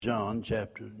John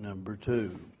chapter number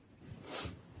 2.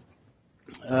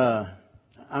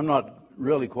 I'm not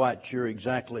really quite sure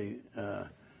exactly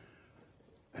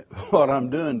what I'm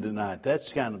doing tonight.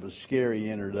 That's kind of a scary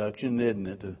introduction, isn't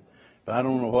it? If I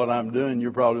don't know what I'm doing,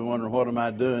 you're probably wondering, what am I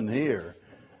doing here?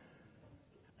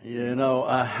 You know,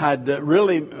 I'd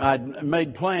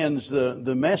made plans.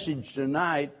 The message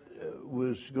tonight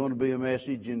was going to be a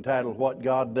message entitled "What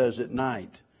God Does at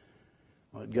Night."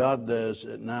 What God does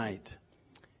at night.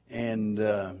 And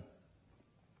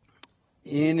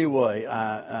anyway,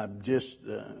 I've just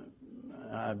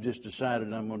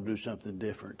decided I'm going to do something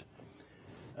different.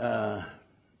 Not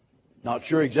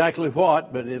sure exactly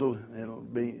what, but it'll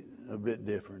be a bit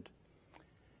different.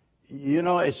 You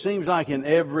know, it seems like in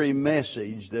every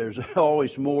message there's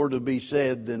always more to be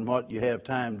said than what you have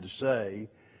time to say.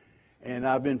 And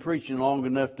I've been preaching long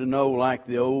enough to know, like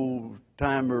the old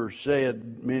timer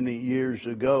said many years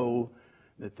ago,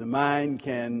 that the mind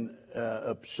can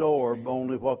absorb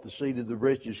only what the seat of the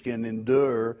britches can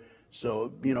endure.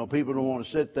 So, you know, people don't want to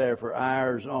sit there for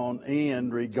hours on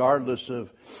end, regardless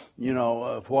of, you know,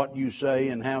 of what you say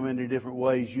and how many different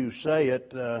ways you say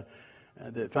it.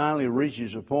 That finally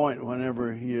reaches a point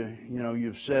whenever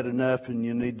you've said enough and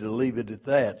you need to leave it at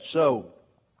that. So,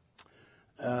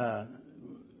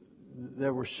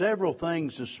 there were several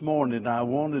things this morning I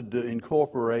wanted to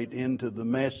incorporate into the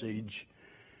message,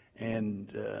 and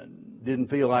didn't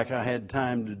feel like I had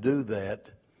time to do that.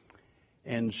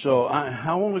 And so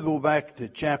I want to go back to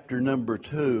chapter number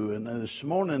 2. And this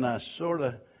morning I sort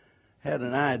of had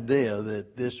an idea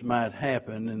that this might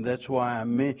happen, and that's why I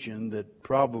mentioned that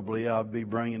probably I'll be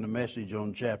bringing a message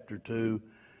on chapter 2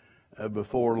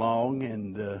 before long,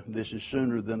 and this is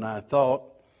sooner than I thought.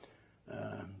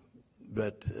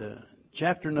 But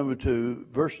chapter number 2,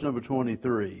 verse number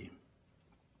 23.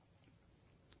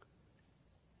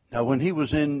 Now, when he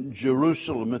was in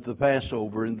Jerusalem at the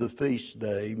Passover and the feast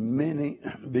day, many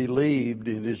believed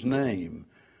in his name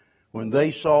when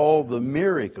they saw the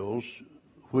miracles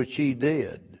which he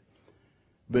did.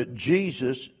 But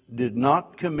Jesus did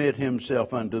not commit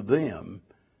himself unto them,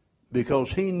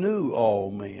 because he knew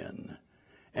all men,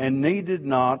 and needed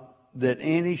not that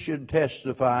any should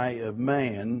testify of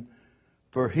man,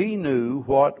 for he knew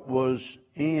what was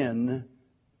in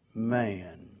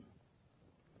man.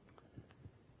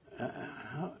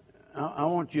 I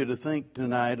want you to think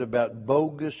tonight about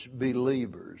bogus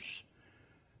believers.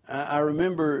 I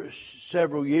remember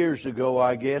several years ago,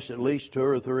 I guess at least 2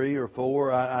 or 3 or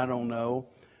 4, I don't know,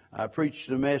 I preached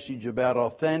a message about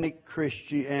authentic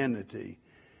Christianity.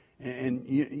 And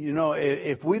you know,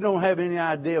 if we don't have any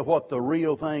idea what the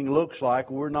real thing looks like,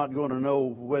 we're not going to know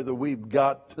whether we've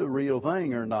got the real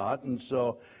thing or not. And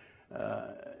so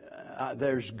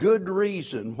there's good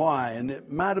reason why, and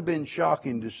it might have been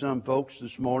shocking to some folks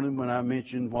this morning when I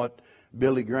mentioned what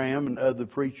Billy Graham and other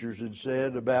preachers had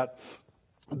said about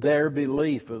their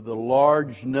belief of the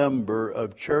large number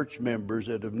of church members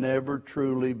that have never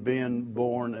truly been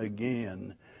born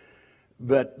again.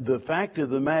 But the fact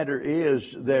of the matter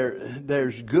is,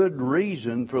 there's good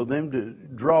reason for them to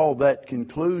draw that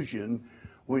conclusion.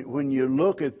 When you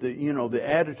look at the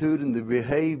attitude and the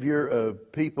behavior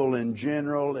of people in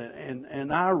general,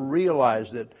 and I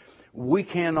realize that we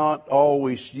cannot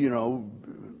always,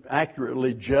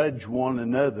 accurately judge one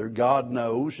another. God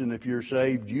knows, and if you're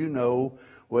saved, you know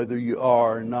whether you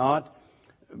are or not.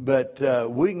 But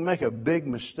we can make a big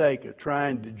mistake of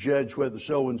trying to judge whether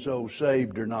so-and-so is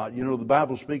saved or not. You know, the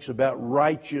Bible speaks about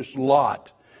righteous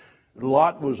Lot.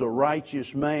 Lot was a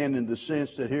righteous man in the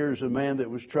sense that here's a man that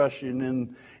was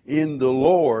trusting in the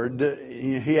Lord.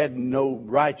 He had no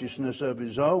righteousness of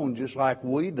his own, just like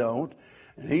we don't.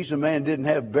 And he's a man that didn't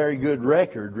have a very good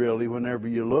record, really, whenever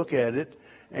you look at it.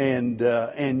 And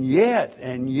yet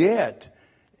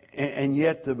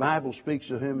the Bible speaks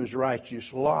of him as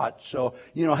righteous Lot. So,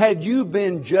 had you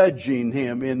been judging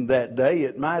him in that day,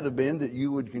 it might have been that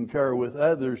you would concur with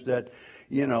others that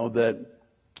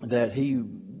he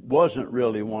wasn't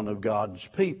really one of God's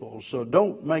people. So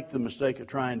don't make the mistake of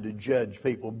trying to judge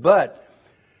people. But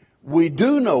we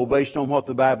do know, based on what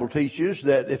the Bible teaches,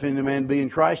 that if any man be in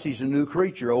Christ, he's a new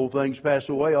creature. Old things pass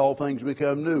away, all things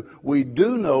become new. We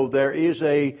do know there is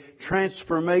a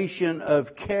transformation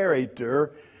of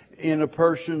character in a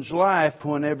person's life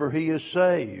whenever he is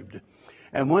saved.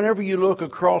 And whenever you look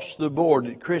across the board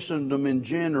at Christendom in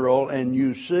general, and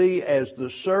you see, as the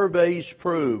surveys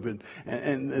prove,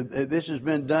 and this has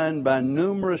been done by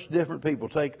numerous different people,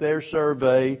 take their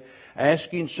survey,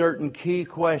 asking certain key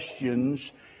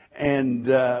questions, and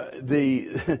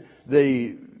the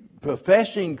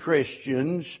professing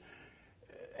Christians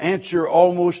answer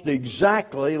almost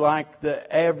exactly like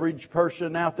the average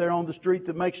person out there on the street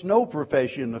that makes no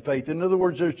profession of faith. In other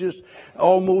words, there's just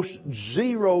almost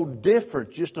zero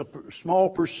difference, just a small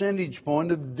percentage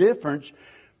point of difference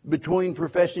between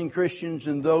professing Christians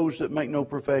and those that make no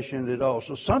profession at all.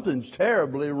 So something's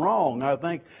terribly wrong. I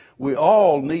think we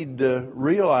all need to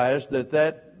realize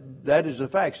that is a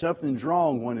fact. Something's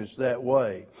wrong when it's that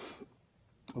way.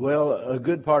 Well, a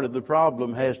good part of the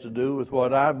problem has to do with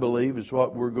what I believe is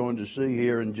what we're going to see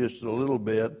here in just a little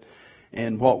bit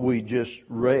and what we just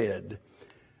read.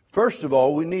 First of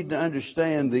all, we need to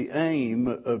understand the aim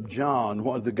of John,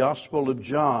 the Gospel of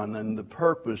John, and the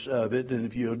purpose of it. And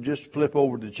if you'll just flip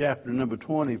over to chapter number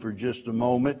 20 for just a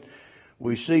moment,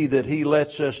 we see that he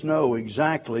lets us know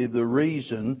exactly the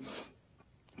reason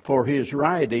for his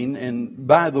writing. And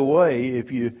by the way,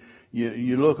 if you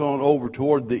look on over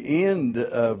toward the end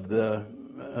of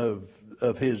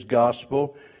his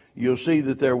gospel, you'll see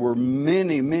that there were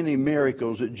many, many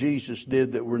miracles that Jesus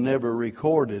did that were never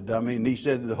recorded. I mean, he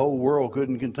said the whole world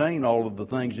couldn't contain all of the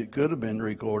things that could have been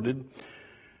recorded.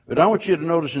 But I want you to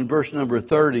notice in verse number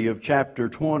 30 of chapter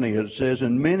 20, it says,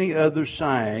 "And many other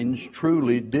signs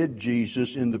truly did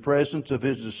Jesus in the presence of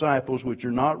his disciples, which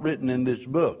are not written in this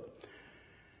book.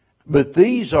 But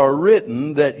these are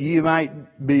written that ye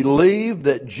might believe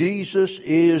that Jesus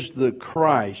is the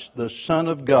Christ, the Son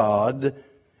of God,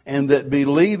 and that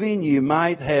believing ye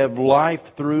might have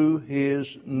life through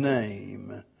his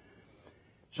name."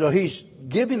 So he's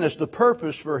giving us the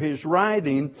purpose for his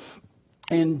writing.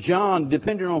 And John,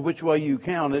 depending on which way you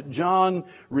count it, John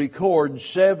records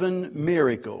 7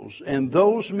 miracles. And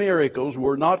those miracles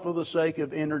were not for the sake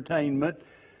of entertainment,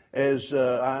 as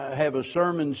I have a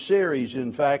sermon series,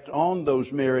 in fact, on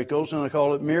those miracles, and I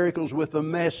call it Miracles with a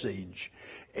Message.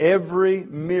 Every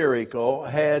miracle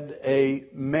had a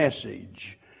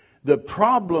message. The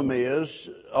problem is,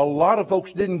 a lot of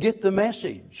folks didn't get the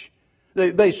message.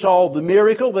 They saw the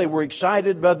miracle, they were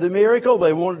excited by the miracle,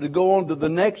 they wanted to go on to the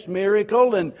next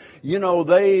miracle, and it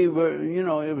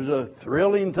was a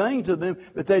thrilling thing to them,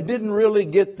 but they didn't really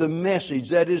get the message.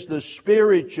 That is the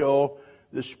spiritual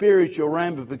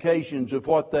ramifications of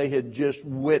what they had just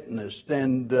witnessed.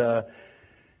 And a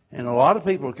lot of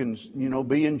people can,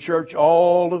 be in church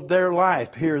all of their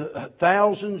life, hear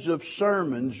thousands of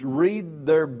sermons, read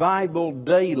their Bible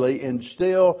daily, and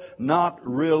still not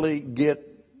really get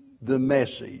the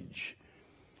message.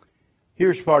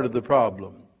 Here's part of the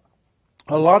problem.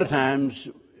 A lot of times,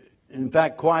 in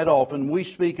fact, quite often, we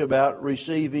speak about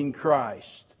receiving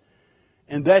Christ.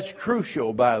 And that's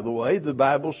crucial, by the way. The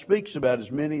Bible speaks about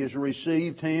as many as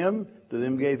received him, to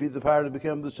them gave he the power to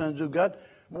become the sons of God.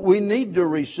 We need to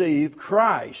receive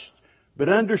Christ. But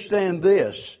understand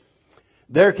this,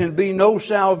 there can be no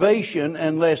salvation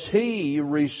unless he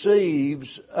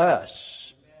receives us.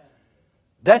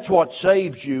 That's what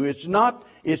saves you. It's not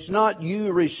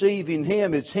you receiving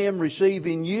him, it's him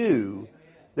receiving you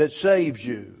that saves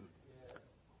you.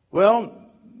 Well,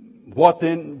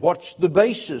 what's the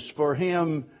basis for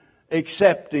him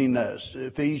accepting us?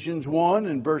 Ephesians 1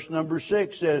 and verse number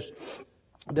 6 says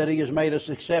that he has made us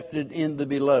accepted in the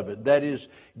beloved. That is,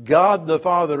 God the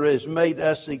Father has made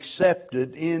us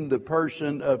accepted in the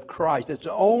person of Christ. It's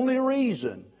the only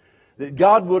reason that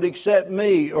God would accept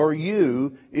me or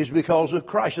you is because of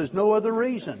Christ. There's no other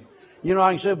reason.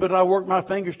 I can say, but I worked my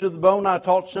fingers to the bone. I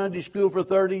taught Sunday school for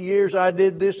 30 years. I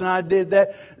did this and I did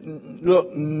that.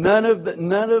 Look, none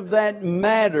of that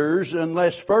matters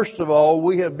unless, first of all,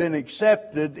 we have been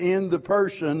accepted in the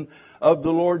person of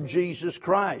the Lord Jesus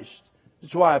Christ.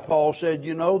 That's why Paul said,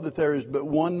 that there is but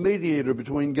one mediator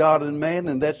between God and man,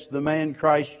 and that's the man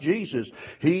Christ Jesus.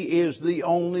 He is the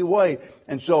only way.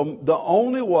 And so the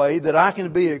only way that I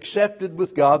can be accepted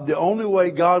with God, the only way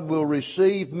God will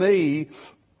receive me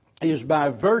is by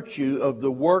virtue of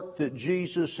the work that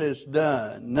Jesus has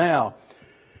done. Now,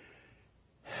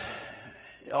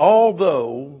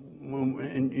 although,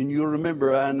 and you'll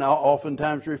remember, and I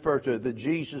oftentimes refer to it, that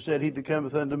Jesus said, "He that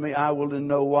cometh unto me, I will in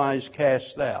no wise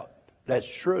cast out." That's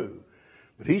true.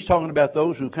 But he's talking about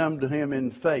those who come to him in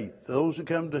faith, those who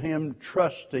come to him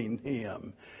trusting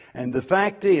him. And the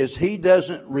fact is, he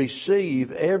doesn't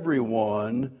receive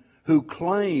everyone who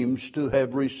claims to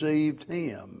have received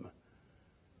him.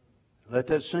 Let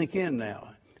that sink in now.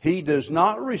 He does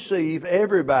not receive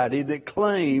everybody that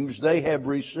claims they have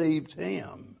received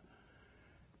him.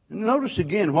 Notice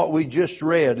again what we just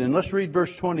read, and let's read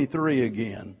verse 23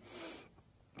 again.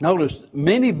 Notice,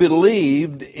 many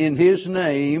believed in his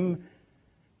name.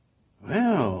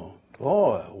 Well,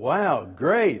 boy, wow,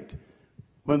 great.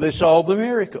 When they saw the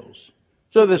miracles.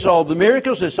 So they saw the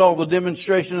miracles, they saw the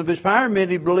demonstration of His power.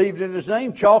 Many believed in His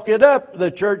name. Chalk it up. The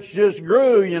church just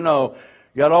grew,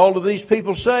 Got all of these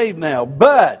people saved now.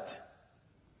 But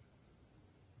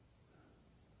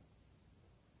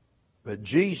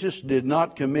Jesus did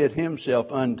not commit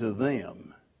Himself unto them.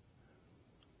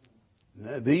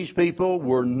 These people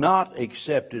were not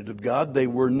accepted of God. They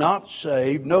were not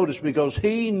saved. Notice, because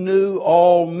He knew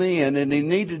all men, and He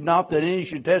needed not that any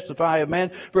should testify of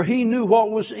man, for He knew what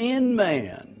was in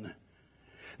man.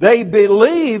 They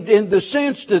believed in the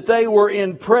sense that they were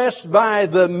impressed by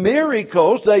the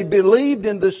miracles. They believed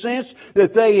in the sense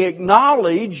that they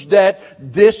acknowledged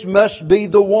that this must be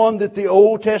the one that the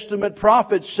Old Testament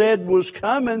prophet said was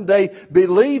coming. They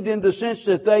believed in the sense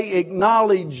that they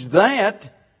acknowledged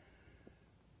that.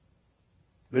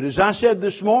 But as I said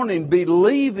this morning,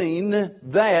 believing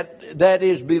that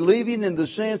is believing in the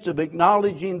sense of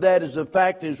acknowledging that as a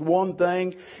fact is one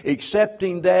thing.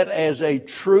 Accepting that as a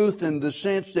truth in the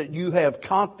sense that you have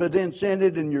confidence in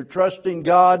it and you're trusting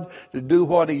God to do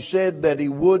what He said that He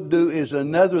would do is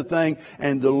another thing.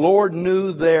 And the Lord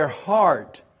knew their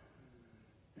heart.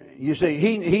 You see,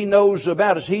 He knows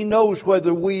about us. He knows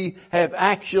whether we have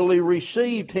actually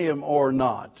received Him or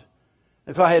not.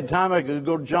 If I had time, I could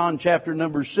go to John chapter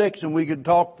number 6 and we could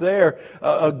talk there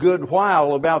a good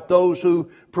while about those who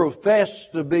profess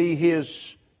to be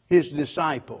His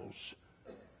disciples.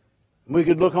 We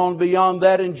could look on beyond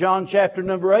that in John chapter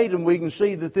number 8 and we can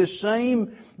see that this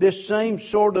same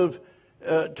sort of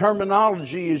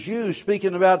terminology is used,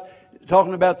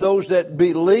 talking about those that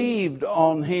believed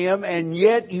on Him, and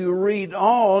yet you read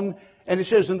on and it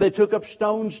says, and they took up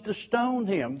stones to stone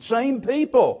Him. Same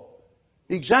people.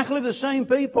 Exactly the same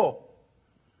people.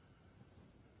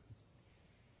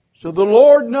 So the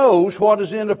Lord knows what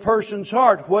is in a person's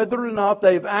heart, whether or not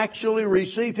they've actually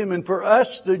received Him. And for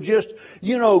us to just,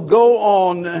 go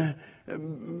on.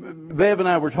 Bev and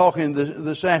I were talking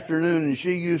this afternoon, and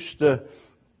she used to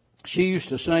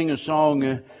sing a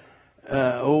song,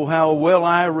 oh, how well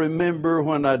I remember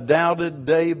when I doubted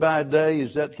day by day.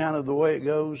 Is that kind of the way it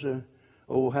goes?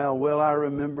 Oh, how well I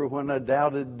remember when I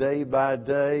doubted day by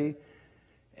day.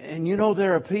 And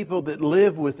there are people that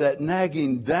live with that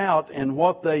nagging doubt, and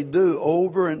what they do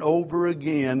over and over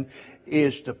again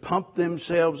is to pump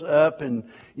themselves up and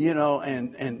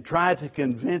try to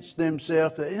convince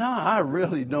themselves that I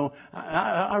really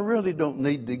don't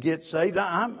need to get saved.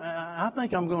 I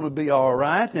think I'm going to be all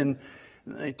right, and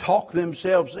they talk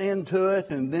themselves into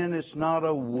it, and then it's not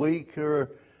a week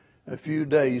or a few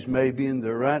days maybe, and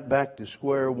they're right back to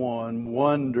square one,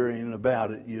 wondering about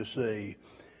it. You see.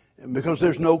 Because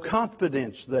there's no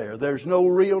confidence there. There's no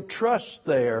real trust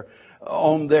there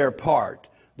on their part.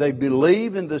 They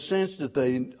believe in the sense that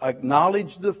they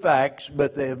acknowledge the facts,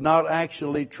 but they have not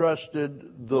actually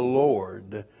trusted the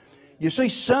Lord. You see,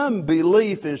 some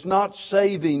belief is not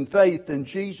saving faith, and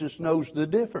Jesus knows the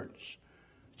difference.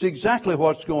 It's exactly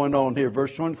what's going on here.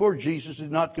 Verse 24, Jesus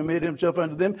did not commit Himself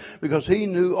unto them because He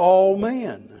knew all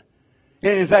men.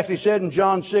 And in fact, He said in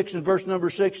John 6 and verse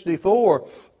number 64,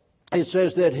 it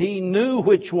says that He knew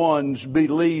which ones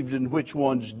believed and which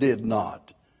ones did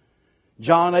not.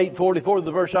 John 8:44,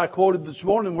 the verse I quoted this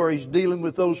morning, where He's dealing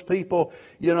with those people,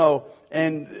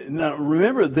 and now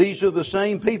remember, these are the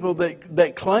same people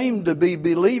that claimed to be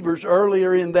believers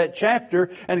earlier in that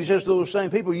chapter, and He says to those same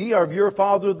people, ye are of your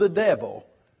father the devil.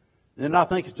 And I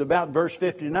think it's about verse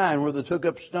 59 where they took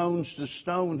up stones to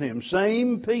stone Him.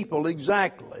 Same people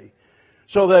exactly.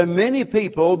 So there are many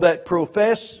people that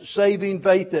profess saving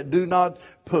faith that do not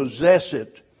possess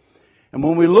it. And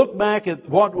when we look back at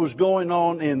what was going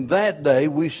on in that day,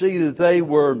 we see that they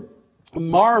were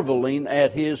marveling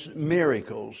at His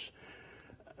miracles.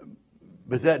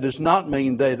 But that does not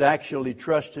mean they'd actually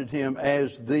trusted Him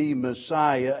as the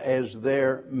Messiah, as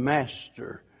their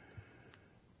master.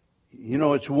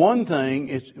 It's one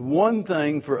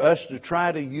thing for us to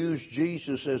try to use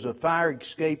Jesus as a fire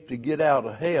escape to get out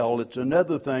of hell. It's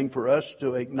another thing for us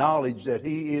to acknowledge that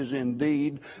He is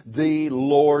indeed the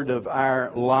Lord of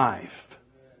our life.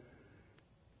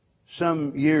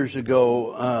 Some years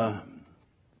ago,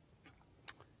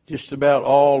 just about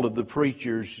all of the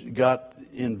preachers got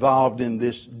involved in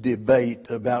this debate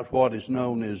about what is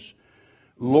known as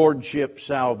lordship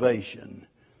salvation.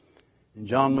 And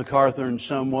John MacArthur in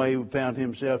some way found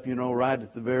himself, right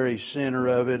at the very center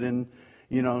of it. And,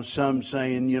 some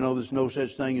saying, there's no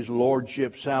such thing as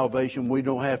lordship salvation. We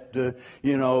don't have to,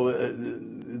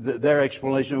 their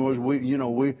explanation was,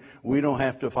 we don't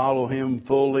have to follow Him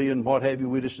fully and what have you.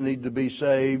 We just need to be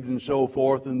saved and so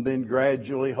forth. And then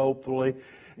gradually, hopefully,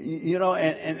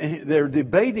 and they're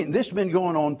debating. This has been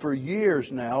going on for years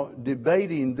now,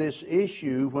 debating this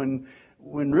issue when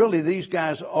when really these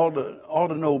guys ought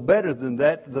to know better than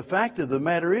that. The fact of the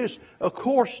matter is, of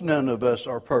course none of us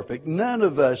are perfect. None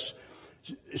of us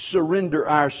surrender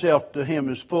ourselves to Him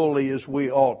as fully as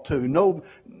we ought to. No,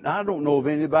 I don't know of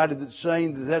anybody that's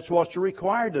saying that that's what's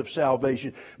required of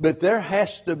salvation. But there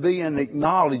has to be an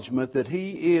acknowledgement that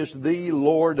He is the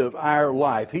Lord of our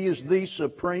life. He is the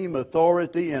supreme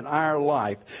authority in our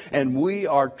life. And we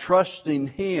are trusting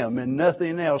Him and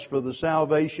nothing else for the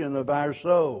salvation of our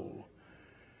soul.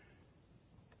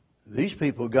 These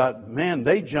people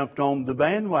they jumped on the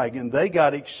bandwagon. They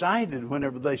got excited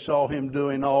whenever they saw Him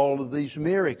doing all of these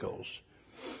miracles.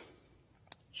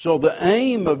 So the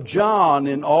aim of John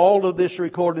in all of this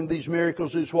recording these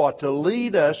miracles is what? To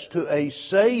lead us to a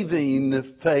saving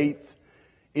faith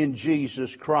in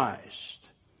Jesus Christ.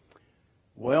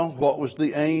 Well, what was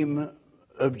the aim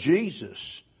of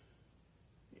Jesus?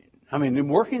 In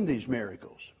working these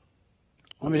miracles.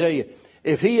 Let me tell you,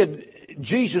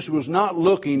 Jesus was not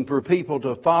looking for people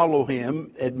to follow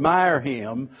Him, admire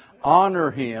Him,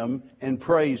 honor Him, and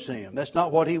praise Him. That's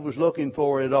not what He was looking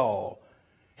for at all.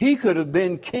 He could have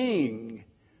been king.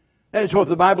 That's what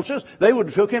the Bible says. They would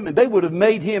have took Him and they would have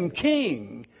made Him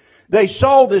king. They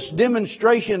saw this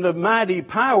demonstration of mighty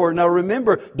power. Now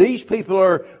remember, these people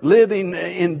are living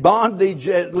in bondage,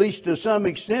 at least to some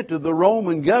extent, to the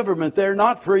Roman government. They're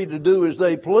not free to do as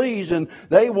they please, and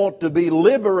they want to be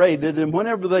liberated. And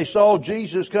whenever they saw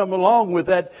Jesus come along with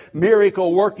that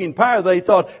miracle working power, they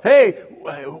thought, hey,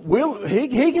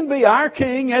 he can be our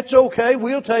king. That's okay.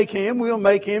 We'll take Him. We'll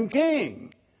make Him king.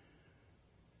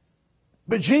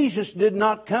 But Jesus did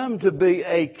not come to be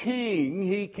a king.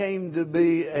 He came to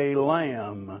be a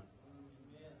lamb.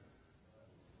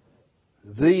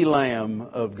 The Lamb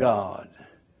of God.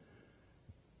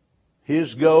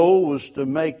 His goal was to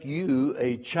make you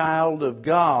a child of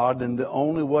God, and the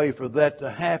only way for that to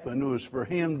happen was for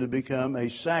Him to become a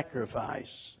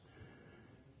sacrifice.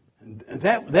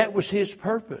 That was His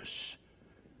purpose.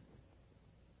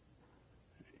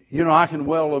 I can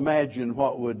well imagine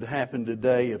what would happen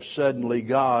today if suddenly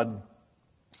God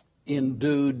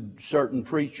endued certain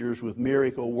preachers with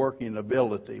miracle working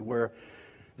ability where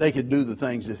they could do the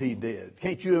things that He did.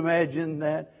 Can't you imagine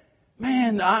that?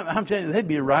 Man, I'm telling you, they'd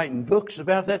be writing books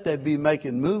about that. They'd be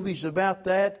making movies about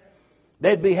that.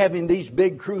 They'd be having these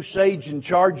big crusades and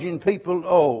charging people.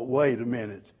 Oh, wait a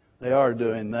minute. They are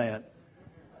doing that.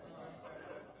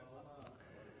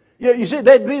 Yeah, you see,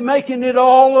 they'd be making it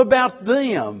all about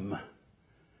them.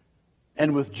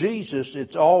 And with Jesus,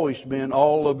 it's always been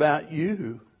all about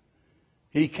you.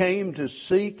 He came to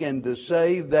seek and to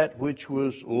save that which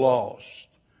was lost.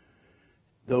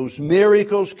 Those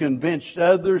miracles convinced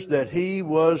others that He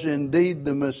was indeed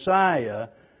the Messiah.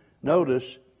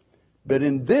 Notice, but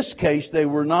in this case, they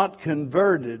were not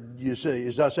converted. You see,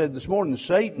 as I said this morning,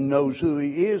 Satan knows who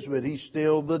he is, but he's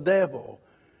still the devil.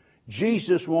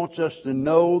 Jesus wants us to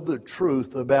know the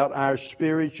truth about our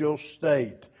spiritual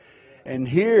state. And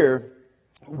here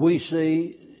we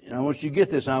see, and I want you to get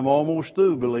this, I'm almost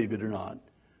through, believe it or not.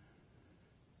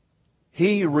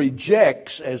 He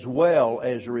rejects as well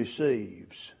as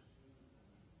receives.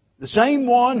 The same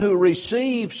one who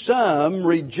receives some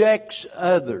rejects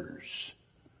others.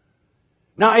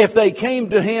 Now, if they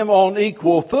came to Him on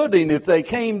equal footing, if they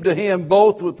came to Him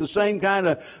both with the same kind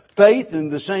of faith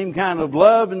and the same kind of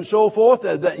love and so forth,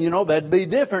 that'd be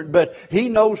different. But He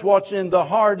knows what's in the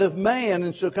heart of man,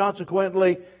 and so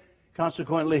consequently,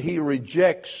 He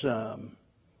rejects some.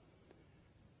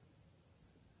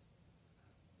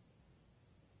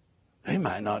 They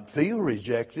might not feel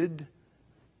rejected.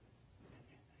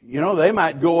 They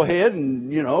might go ahead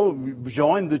and,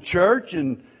 join the church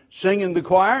and sing in the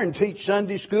choir and teach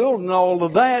Sunday school and all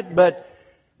of that,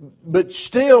 but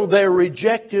still they're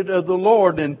rejected of the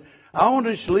Lord. And I want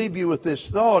to just leave you with this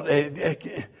thought.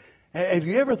 Have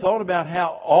you ever thought about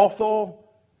how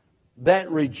awful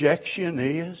that rejection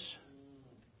is?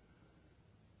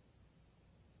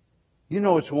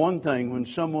 It's one thing when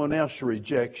someone else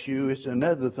rejects you. It's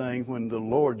another thing when the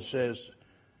Lord says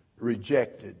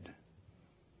rejected.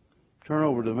 Turn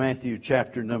over to Matthew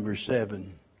chapter number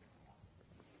 7.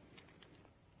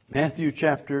 Matthew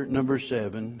chapter number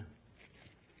 7.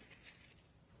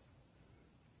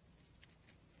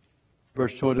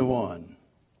 Verse 21.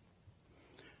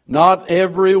 Not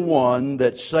every one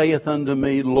that saith unto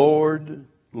me, Lord,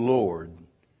 Lord,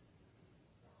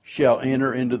 shall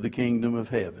enter into the kingdom of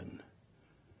heaven,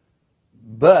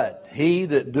 but he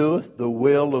that doeth the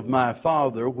will of my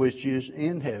Father which is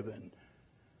in heaven.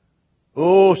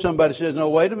 Oh, somebody says, no,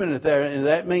 wait a minute there. And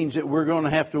that means that we're going to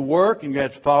have to work and you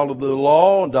have to follow the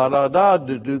law and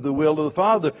to do the will of the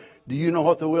Father. Do you know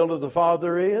what the will of the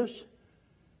Father is?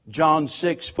 John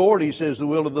 6:40 says the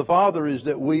will of the Father is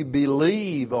that we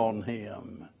believe on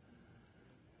Him.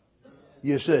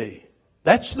 You see,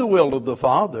 that's the will of the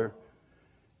Father.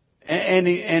 And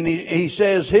he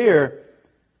says here,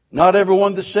 not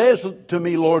everyone that says to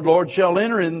me, Lord, Lord, shall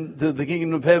enter into the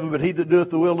kingdom of heaven, but he that doeth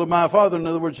the will of my Father. In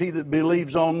other words, he that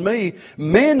believes on me.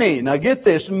 Many, now get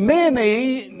this,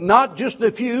 many, not just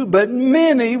a few, but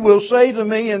many will say to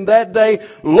me in that day,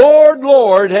 Lord,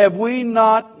 Lord, have we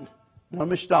not... Let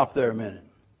me stop there a minute.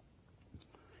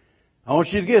 I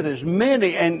want you to get this.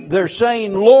 Many, and they're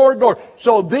saying, Lord, Lord.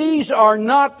 So these are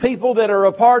not people that are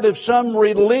a part of some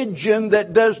religion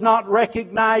that does not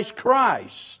recognize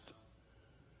Christ.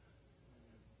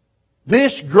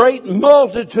 This great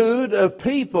multitude of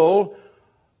people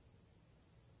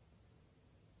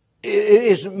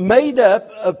is made up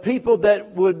of people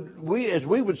that as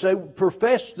we would say,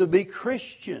 profess to be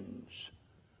Christians.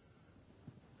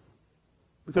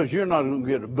 Because you're not going to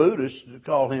get a Buddhist to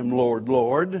call him Lord,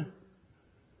 Lord.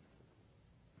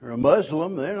 Or a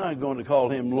Muslim, they're not going to call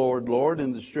him Lord, Lord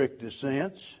in the strictest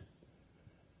sense.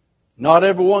 Not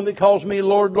everyone that calls me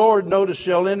Lord, Lord, notice,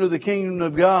 shall enter the kingdom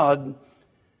of God.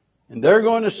 And they're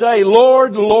going to say,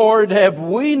 Lord, Lord, have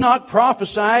we not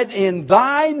prophesied in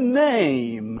Thy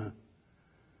name?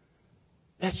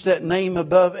 That's that name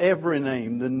above every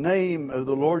name, the name of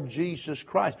the Lord Jesus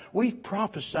Christ. We've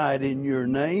prophesied in Your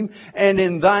name, and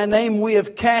in Thy name we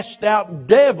have cast out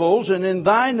devils, and in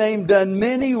Thy name done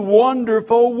many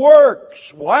wonderful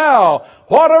works. Wow,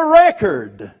 what a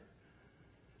record!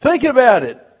 Think about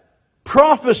it.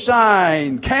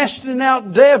 Prophesying, casting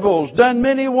out devils, done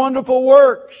many wonderful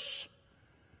works.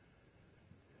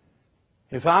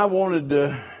 If I wanted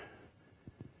to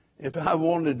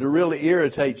really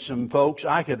irritate some folks,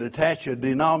 I could attach a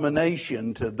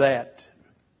denomination to that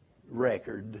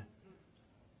record.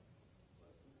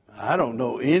 I don't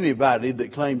know anybody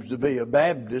that claims to be a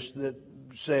Baptist that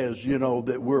says,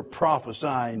 that we're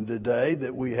prophesying today,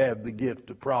 that we have the gift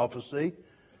of prophecy.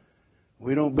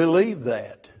 We don't believe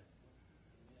that.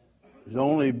 There's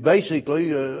only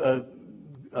basically a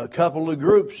couple of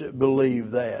groups that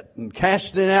believe that. And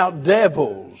casting out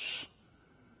devils.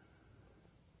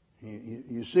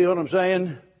 You see what I'm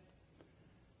saying?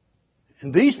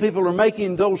 And these people are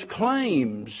making those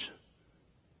claims.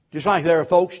 Just like there are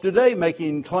folks today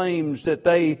making claims that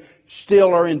they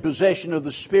still are in possession of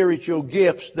the spiritual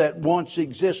gifts that once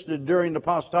existed during the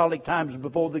apostolic times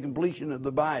before the completion of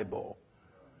the Bible.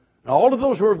 Now, all of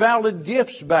those were valid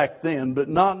gifts back then, but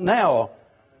not now.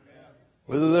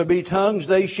 Whether there be tongues,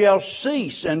 they shall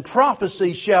cease, and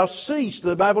prophecy shall cease.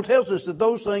 The Bible tells us that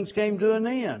those things came to an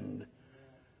end.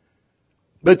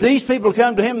 But these people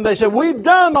come to Him and they say, we've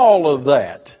done all of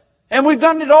that. And we've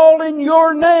done it all in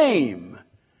Your name.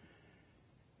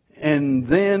 And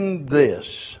then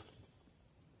this.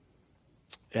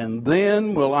 And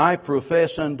then will I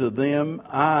profess unto them,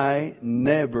 I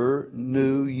never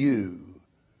knew you.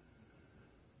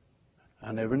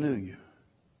 I never knew you.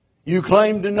 You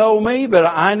claim to know me, but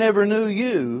I never knew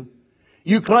you.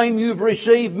 You claim you've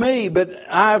received me, but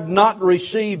I've not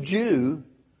received you.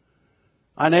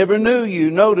 I never knew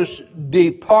you. Notice,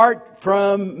 depart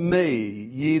from me,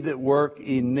 ye that work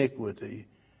iniquity.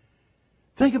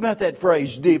 Think about that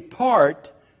phrase,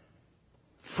 depart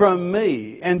from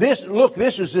me. And this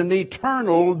is an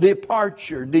eternal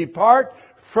departure. Depart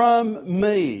from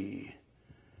me.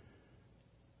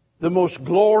 The most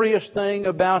glorious thing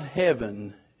about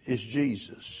heaven is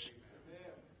Jesus.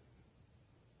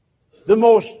 The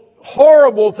most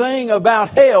horrible thing about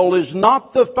hell is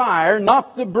not the fire,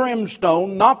 not the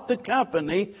brimstone, not the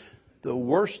company. The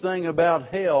worst thing about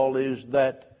hell is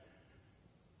that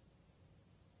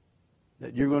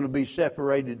you're going to be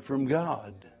separated from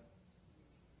God.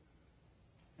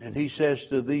 And He says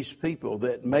to these people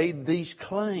that made these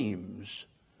claims,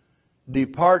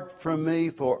 depart from me,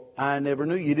 for I never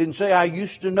knew you. He didn't say, I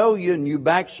used to know you and you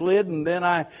backslid and then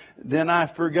I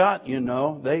forgot,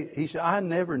 He said, I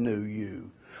never knew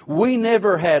you. We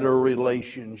never had a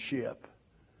relationship.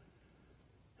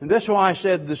 And that's why I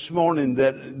said this morning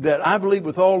that I believe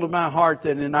with all of my heart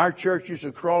that in our churches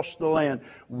across the land,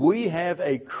 we have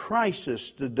a crisis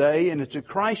today, and it's a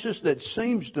crisis that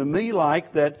seems to me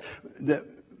like it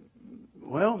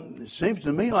seems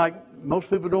to me like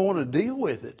most people don't want to deal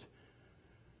with it.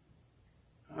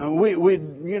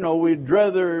 We'd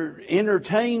rather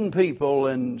entertain people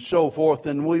and so forth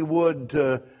than we would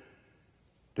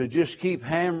to just keep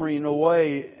hammering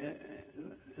away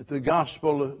at the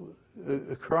gospel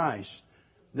of Christ.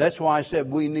 That's why I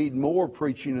said we need more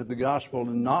preaching of the gospel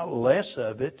and not less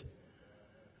of it.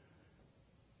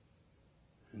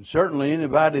 And certainly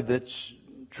anybody that's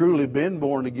truly been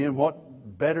born again, what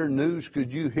better news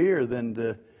could you hear than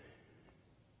to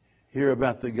hear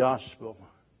about the gospel?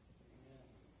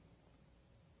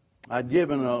 I'd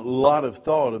given a lot of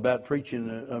thought about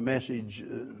preaching a message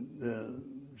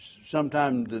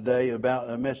sometime today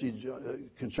about a message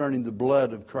concerning the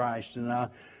blood of Christ, and I'll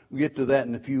get to that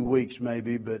in a few weeks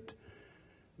maybe, but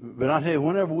I tell you,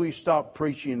 whenever we stop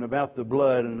preaching about the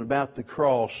blood and about the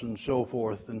cross and so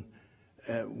forth, and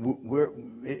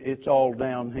it's all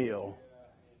downhill.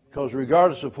 Because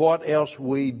regardless of what else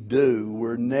we do,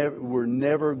 we're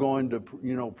never going to,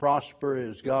 prosper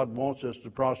as God wants us to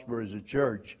prosper as a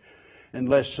church,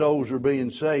 unless souls are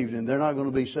being saved, and they're not going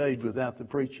to be saved without the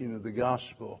preaching of the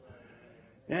gospel.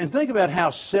 And think about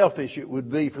how selfish it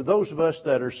would be for those of us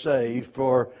that are saved.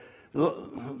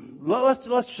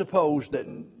 Let's suppose that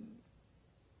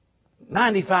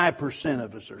 95%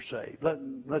 of us are saved.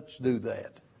 Let's do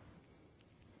that.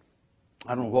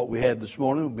 I don't know what we had this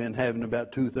morning. We've been having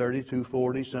about 2:30,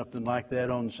 2:40, something like that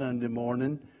on Sunday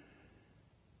morning.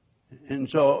 And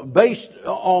so based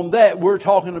on that, we're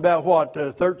talking about what,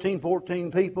 13,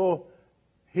 14 people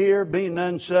here being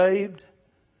unsaved?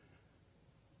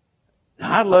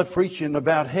 I love preaching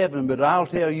about heaven, but I'll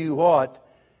tell you what,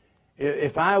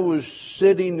 if I was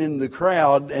sitting in the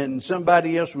crowd and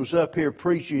somebody else was up here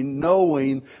preaching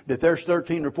knowing that there's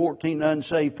 13 or 14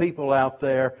 unsaved people out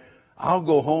there, I'll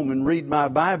go home and read my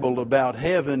Bible about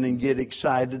heaven and get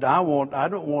excited. I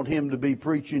don't want him to be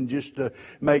preaching just to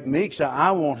make me excited.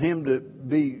 I want him to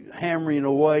be hammering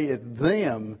away at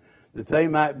them that they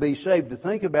might be saved. To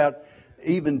think about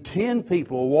even 10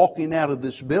 people walking out of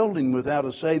this building without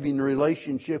a saving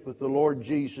relationship with the Lord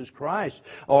Jesus Christ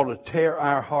ought to tear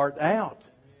our heart out.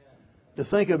 To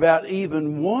think about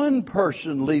even one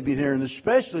person leaving here, and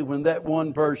especially when that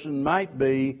one person might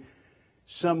be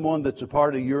someone that's a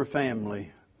part of your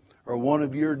family or one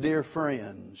of your dear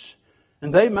friends.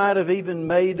 And they might have even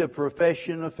made a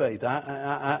profession of faith.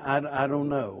 I don't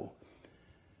know.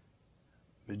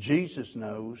 But Jesus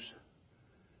knows.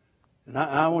 And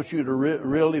I want you to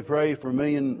really pray for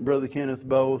me and Brother Kenneth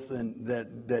both, and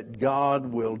that God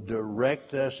will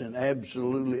direct us in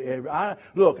absolutely every...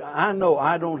 Look, I know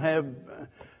I don't have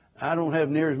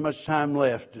near as much time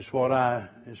left as what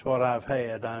I've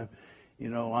had.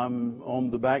 I'm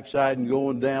on the backside and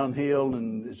going downhill,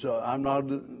 and so I'm not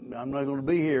going to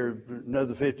be here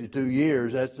another 52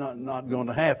 years. That's not going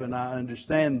to happen. I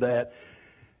understand that.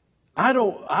 I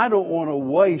don't want to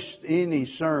waste any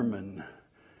sermon.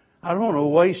 I don't want to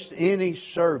waste any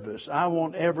service. I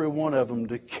want every one of them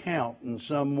to count in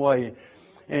some way.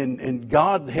 And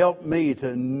God help me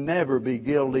to never be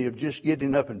guilty of just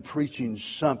getting up and preaching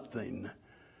something.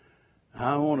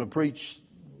 I want to preach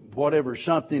whatever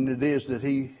something it is that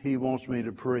He wants me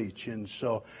to preach. And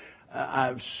so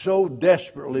I've so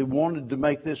desperately wanted to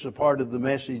make this a part of the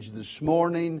message this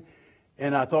morning.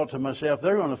 And I thought to myself,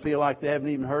 they're going to feel like they haven't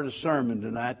even heard a sermon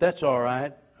tonight. That's all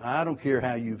right. I don't care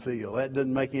how you feel. That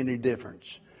doesn't make any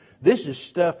difference. This is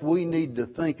stuff we need to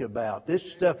think about.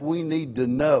 This stuff we need to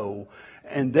know.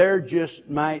 And there just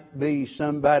might be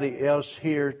somebody else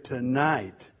here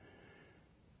tonight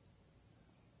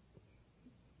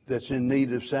that's in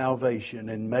need of salvation.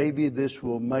 And maybe this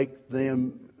will make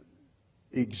them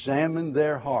examine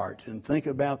their heart and think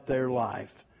about their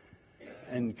life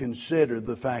and consider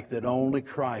the fact that only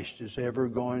Christ is ever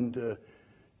going to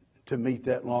meet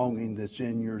that longing that's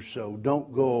in your soul.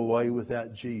 Don't go away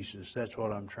without Jesus. That's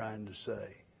what I'm trying to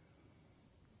say.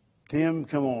 Tim,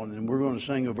 come on, and we're going to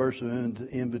sing a verse of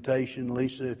invitation.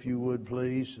 Lisa, if you would,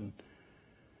 please. And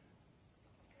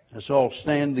let's all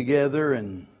stand together.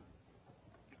 And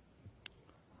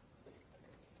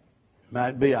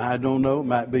might be, I don't know,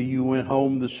 might be you went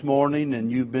home this morning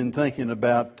and you've been thinking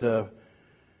about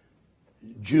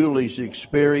Julie's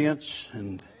experience,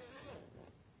 and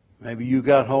maybe you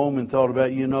got home and thought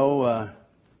about,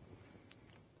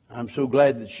 I'm so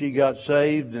glad that she got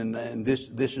saved, and this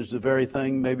is the very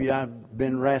thing maybe I've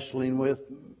been wrestling with.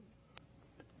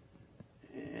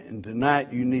 And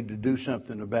tonight you need to do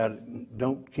something about it.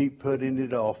 Don't keep putting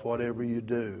it off, whatever you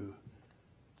do.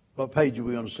 What page are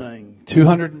we going to sing?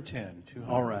 210.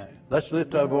 All right. Let's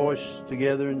lift our voice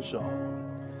together in song.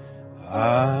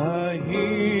 I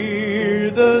hear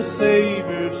the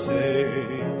Savior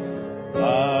say,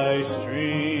 thy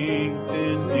strength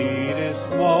indeed is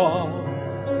small.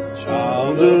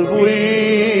 Child of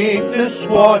weakness,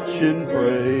 watch and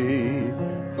pray.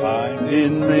 Find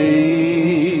in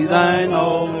me thine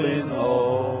all in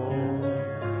all.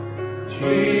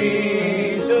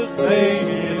 Jesus made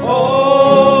it all.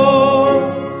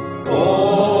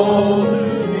 All to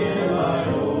Him I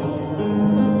owe.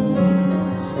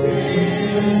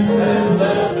 Sin has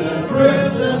left a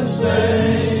prison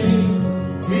stain.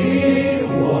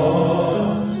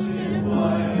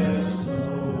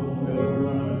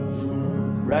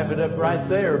 right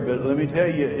there. But let me tell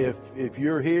you, if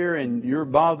you're here and you're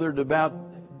bothered about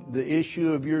the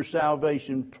issue of your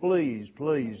salvation, please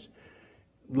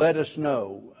let us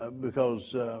know,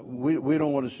 because we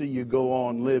don't want to see you go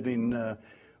on living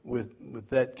with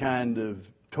that kind of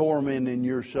torment in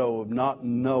your soul of not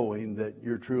knowing that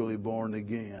you're truly born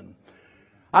again.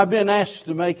 I've been asked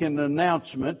to make an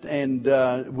announcement, and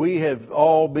we have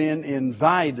all been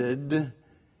invited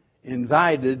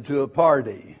to a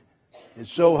party. It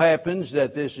so happens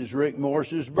that this is Rick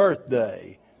Morse's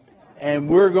birthday, and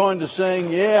we're going to sing,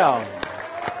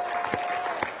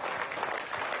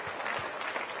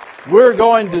 we're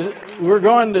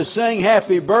going to sing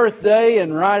Happy Birthday,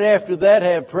 and right after that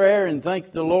have prayer and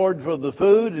thank the Lord for the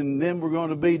food, and then we're going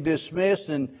to be dismissed.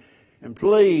 And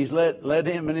please let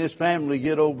him and his family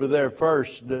get over there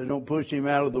first. Don't push him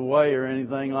out of the way or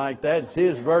anything like that. It's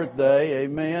his birthday,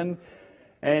 amen.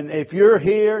 And if you're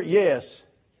here, yes.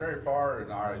 Sherry Farr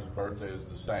and Ari's birthday is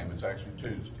the same. It's actually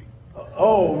Tuesday.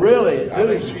 Oh, really? I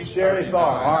think she's Sherry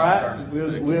Farr. All right,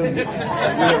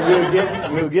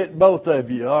 we'll get both of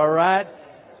you. All right,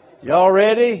 y'all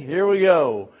ready? Here we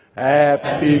go.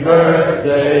 Happy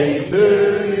birthday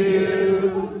to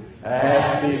you.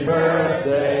 Happy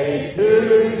birthday to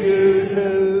you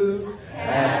too.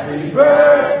 Happy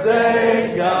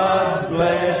birthday, God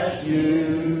bless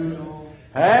you.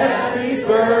 Happy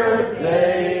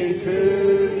birthday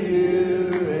to you.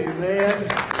 Amen.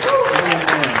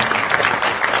 Amen.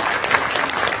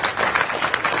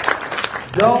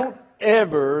 Don't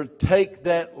ever take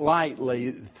that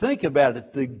lightly. Think about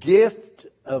it. The gift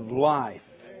of life.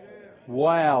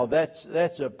 Wow, that's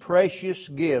a precious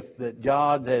gift that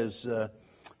God has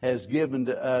given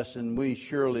to us, and we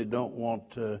surely don't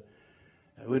want to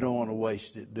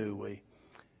waste it, do we?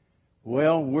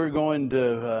 Well, we're going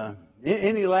to.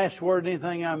 Any last word?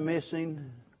 Anything I'm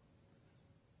missing?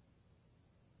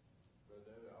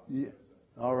 Yeah.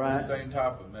 All right. The same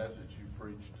type of message you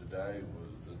preached tonight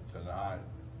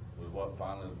was what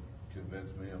finally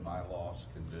convinced me of my lost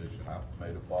condition. I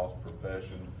made a false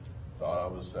profession. Thought I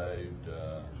was saved,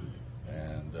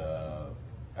 and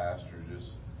pastor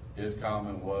his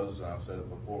comment was, and I've said it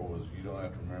before, was you don't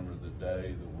have to remember the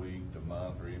day, the week, the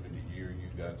month, or even the year you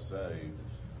got saved,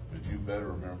 but you better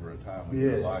remember a time when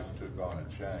your life took on a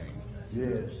change.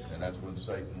 Yes. And that's when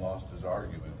Satan lost his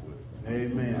argument with me.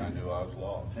 Amen. I knew I was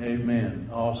lost. Amen.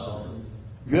 Awesome.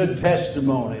 Good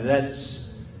testimony. That's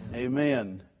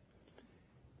amen.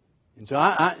 And so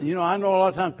I know a lot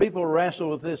of times people wrestle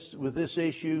with this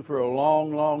issue for a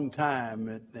long time.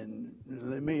 And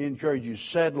let me encourage you,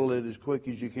 settle it as quick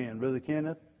as you can. Brother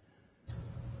Kenneth?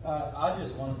 I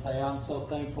just want to say I'm so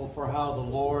thankful for how the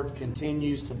Lord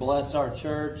continues to bless our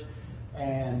church.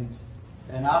 And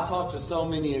I talk to so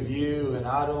many of you, and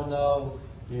I don't know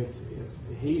if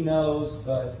he knows,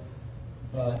 but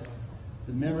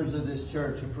the members of this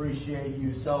church appreciate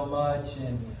you so much,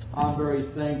 and I'm very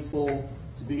thankful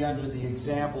to be under the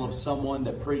example of someone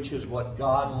that preaches what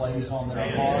God lays on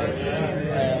their heart.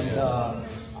 And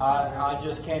I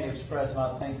just can't express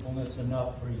my thankfulness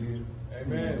enough for you.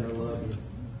 Amen. I love you.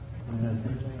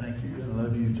 Thank you. I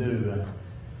love you too.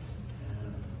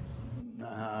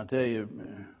 I tell you,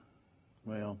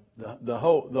 well, the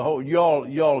whole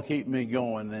y'all keep me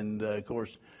going, and of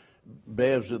course,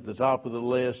 Bev's at the top of the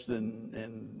list,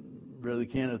 and Brother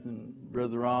Kenneth and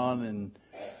Brother Ron, and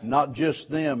not just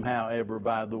them, however,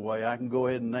 by the way. I can go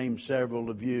ahead and name several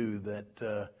of you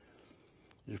that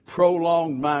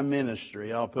prolonged my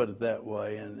ministry, I'll put it that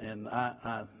way. And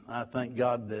I thank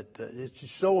God that it's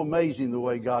just so amazing the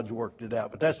way God's worked it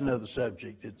out. But that's another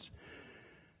subject. It's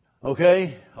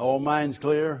okay, all minds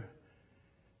clear?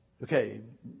 Okay,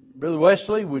 Brother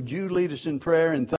Wesley, would you lead us in prayer and